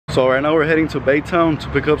So right now we're heading to Baytown to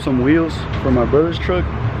pick up some wheels for my brother's truck.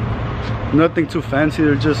 Nothing too fancy,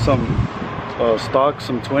 they're just some stock,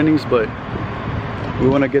 some 20s, but we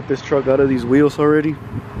want to get this truck out of these wheels already.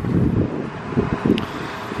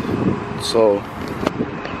 So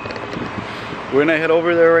we're gonna head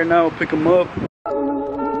over there right now, pick them up.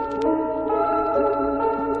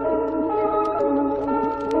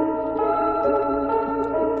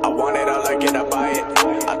 I want it, I like it, I buy it.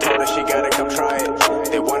 I told her she gotta come try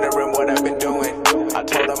it. They wondering what I've been doing. I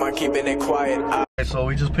told them I'm keeping it quiet. So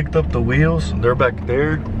we just picked up the wheels, they're back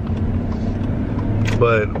there.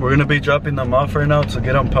 But we're gonna be dropping them off right now to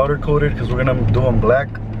get them powder coated because we're gonna do them black.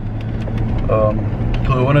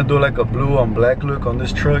 We want to do like a blue on black look on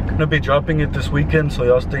this truck. I'm gonna be dropping it this weekend, so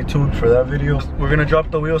y'all stay tuned for that video. We're gonna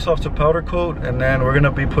drop the wheels off to powder coat, and then we're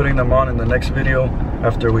gonna be putting them on in the next video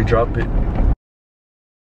after we drop it.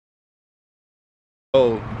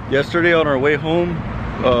 So yesterday on our way home,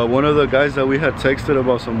 one of the guys that we had texted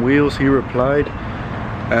about some wheels, he replied,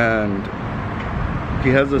 and he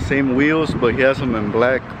has the same wheels, but he has them in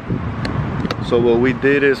black. So what we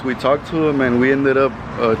did is we talked to him and we ended up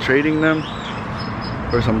trading them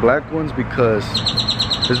for some black ones, because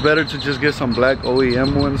it's better to just get some black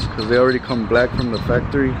OEM ones because they already come black from the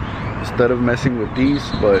factory instead of messing with these.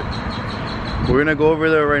 But we're gonna go over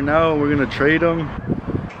there right now and we're gonna trade them.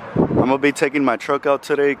 I'm gonna be taking my truck out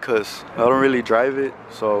today because I don't really drive it,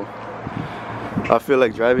 so I feel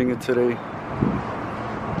like driving it today.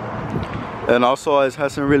 And also it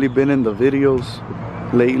hasn't really been in the videos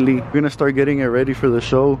lately. We're gonna start getting it ready for the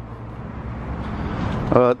show.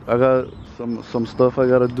 I got some stuff I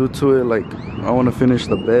gotta do to it, like I want to finish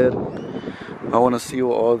the bed, I want to seal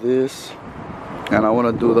all this, and I want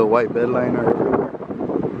to do the white bed liner everywhere.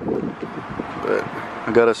 But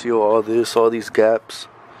I gotta seal all this, all these gaps.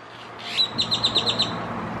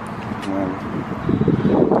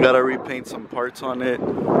 Gotta repaint some parts on it.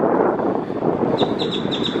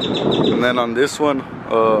 And then on this one,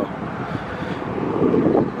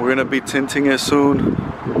 we're gonna be tinting it soon.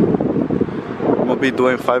 I'm gonna be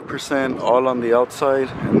doing 5% all on the outside,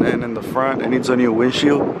 and then in the front it needs a new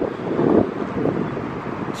windshield.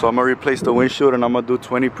 So I'm gonna replace the windshield and I'm gonna do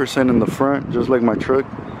 20% in the front, just like my truck,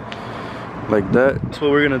 like that. That's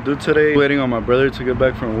what we're gonna do today. Waiting on my brother to get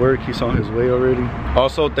back from work. He's on his way already.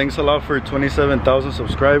 Also, thanks a lot for 27,000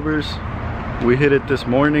 subscribers. We hit it this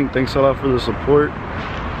morning. Thanks a lot for the support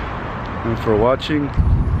and for watching.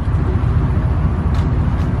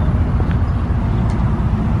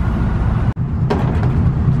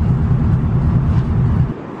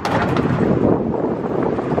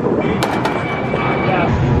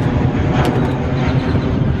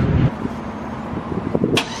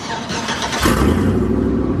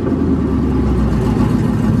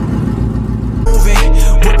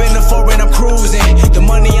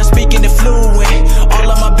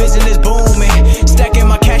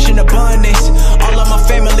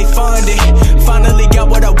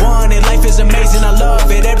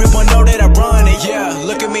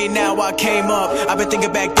 I've been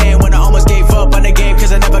thinking back then when I almost gave up on the game,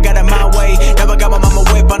 cause I never got in my way. Never got my mama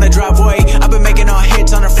whip on the driveway. I've been making all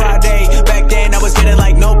hits on a Friday. Back then I was getting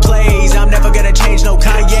like no plays. I'm never gonna change, no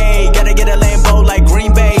Kanye. Gotta get a Lambo like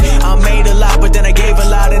Green Bay. I made a lot, but then I gave a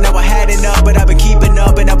lot, and now I had enough. But I've been keeping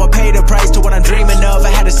up, and now I pay the price to what I'm dreaming of. I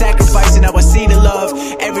had to sacrifice, and now I see the love.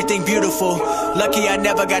 Everything beautiful. Lucky I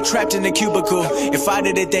never got trapped in the cubicle. If I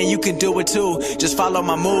did it, then you can do it too. Just follow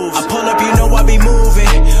my moves. I pull up, you know I be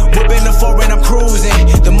moving. Whipping the foreign, I'm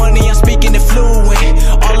cruising. The money I'm speaking is fluent.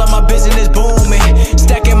 All of my business booming.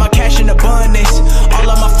 Stacking my cash in abundance. All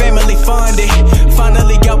of my family funded.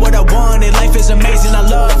 Finally got what I wanted. Life is amazing, I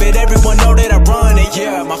love it. Everyone know that I run it.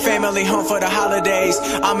 Yeah, my family home for the holidays.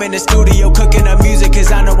 I'm in the studio cooking up music,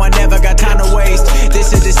 cause I know I never got time to waste.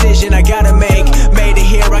 This is a decision I gotta make. Made it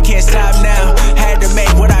here, I can't stop now. Had to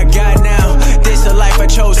make what I got now. This the life I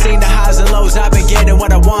chose, seen the highs and lows. I've been getting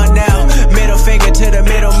what I want now. Middle finger to the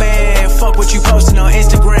middleman. Fuck what you posting on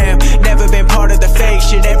Instagram. Never been part of the fake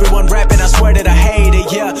shit. Everyone rapping, I swear that I hate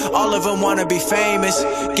it. Yeah, all of them wanna be famous.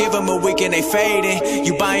 Give them a week and they fading.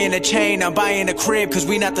 You buying a chain, I'm buying a crib, cause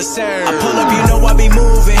we not the same. I pull up, you know I be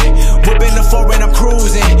moving. Whipping the foreign, I'm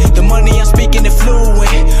cruising. The money I'm speaking is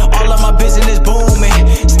fluent. All of my business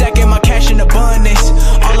booming. Stacking my cash in abundance.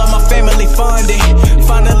 All of my family funded.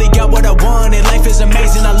 Finally got what I wanted. Life is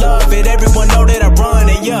amazing, I love it. Everyone know that I run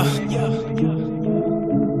it, yeah.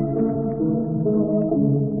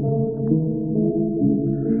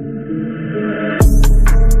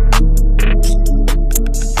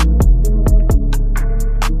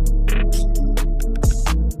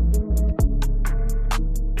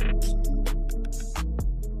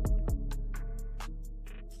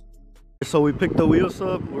 so we picked the wheels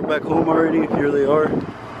up. We're back home already. Here they are.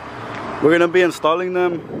 We're gonna be installing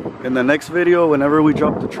them in the next video whenever we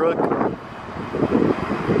drop the truck.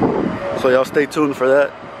 So y'all stay tuned for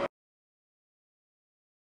that.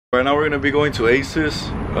 Right now we're gonna be going to Aces.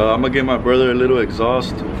 I'm gonna get my brother a little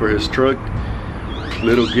exhaust for his truck.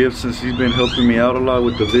 Little gift since he's been helping me out a lot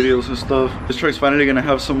with the videos and stuff. This truck's finally gonna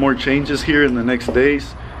have some more changes here in the next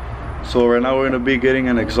days. So right now we're gonna be getting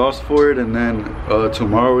an exhaust for it, and then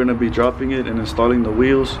tomorrow we're gonna be dropping it and installing the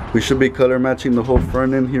wheels. We should be color matching the whole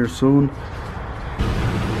front end here soon.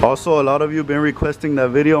 Also, a lot of you have been requesting that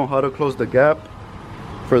video on how to close the gap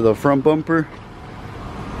for the front bumper.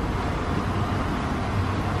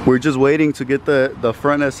 We're just waiting to get the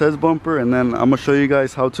front SS bumper, and then I'm gonna show you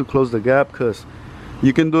guys how to close the gap, because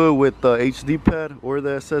you can do it with the HD pad or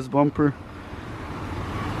the SS bumper.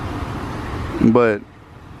 But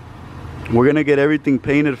we're gonna get everything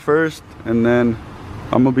painted first, and then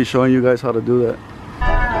I'm gonna be showing you guys how to do that.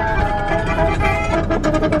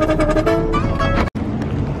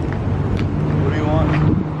 What do you want?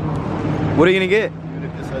 What are you gonna get?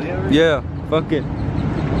 Yeah, fuck it.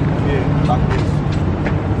 Yeah, tacos.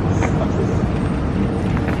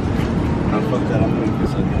 No, fuck that, I'm doing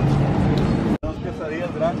quesadillas. Dos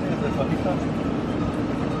quesadillas grandes de fajitas.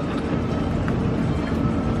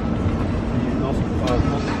 Y dos,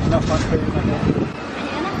 una pasta y una carne.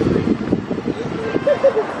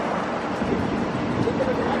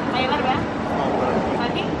 ¿Va a llevar, verdad?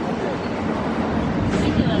 ¿Aquí?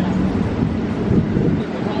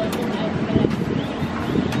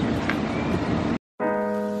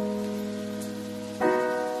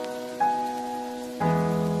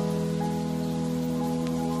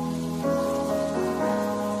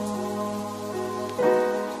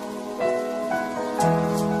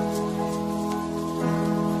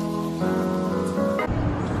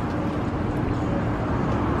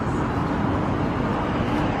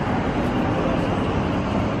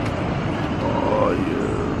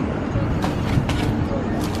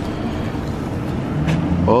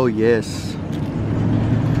 Oh yes.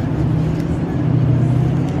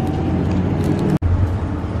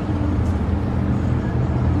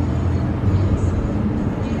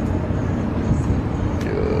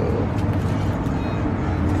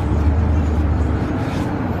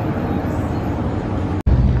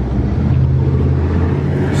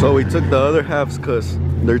 So we took the other halves because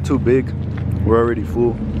they're too big. We're already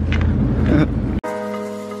full.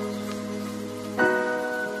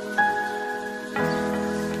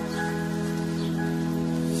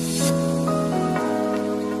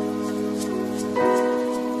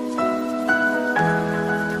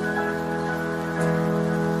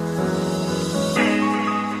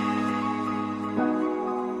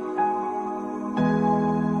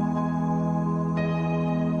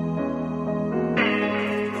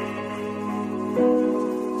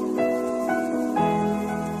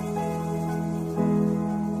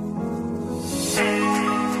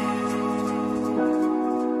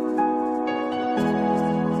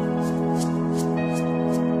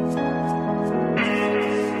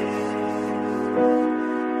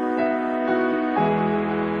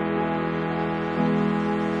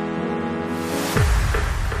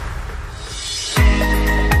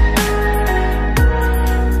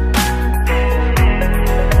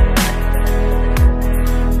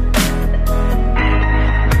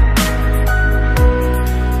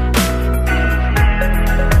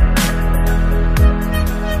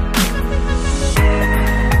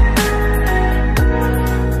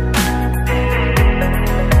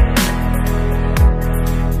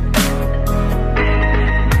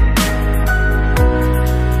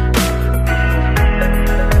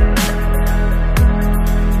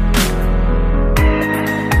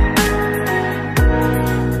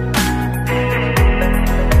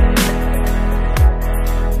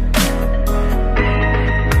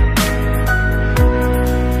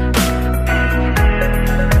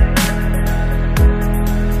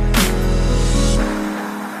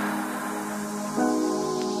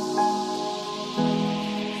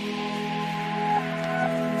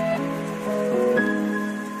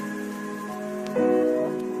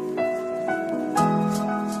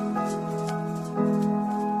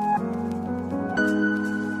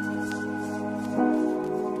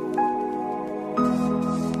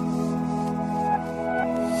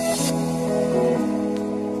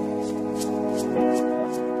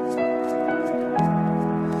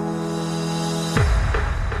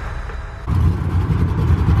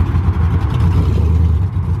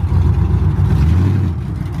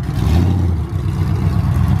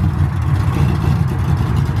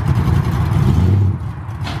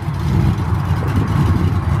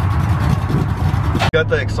 got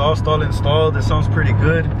the exhaust all installed. It sounds pretty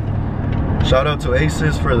good. Shout out to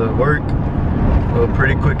Aces for the work. A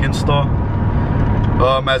pretty quick install.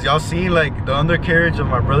 As y'all seen, like the undercarriage of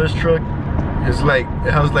my brother's truck is like,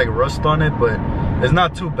 it has like rust on it, but it's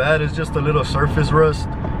not too bad. It's just a little surface rust.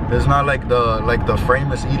 It's not like the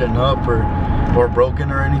frame is eaten up or broken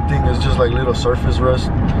or anything. It's just like little surface rust.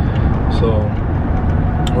 So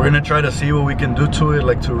we're gonna try to see what we can do to it,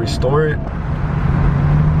 like to restore it.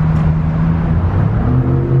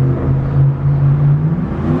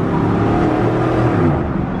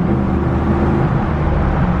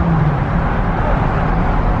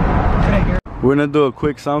 We're gonna do a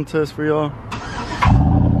quick sound test for y'all.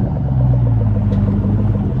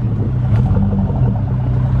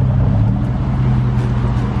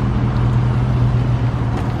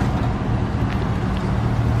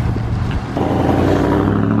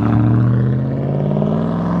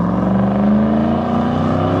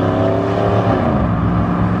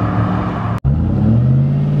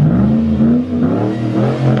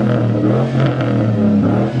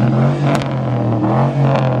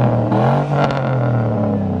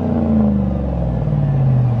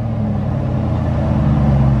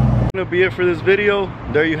 Be it for this video.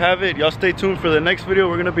 There you have it. Y'all stay tuned for the next video.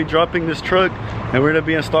 We're gonna be dropping this truck and we're gonna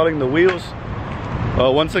be installing the wheels.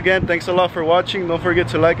 Once again, thanks a lot for watching. Don't forget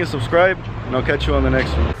to like and subscribe, and I'll catch you on the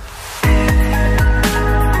next one.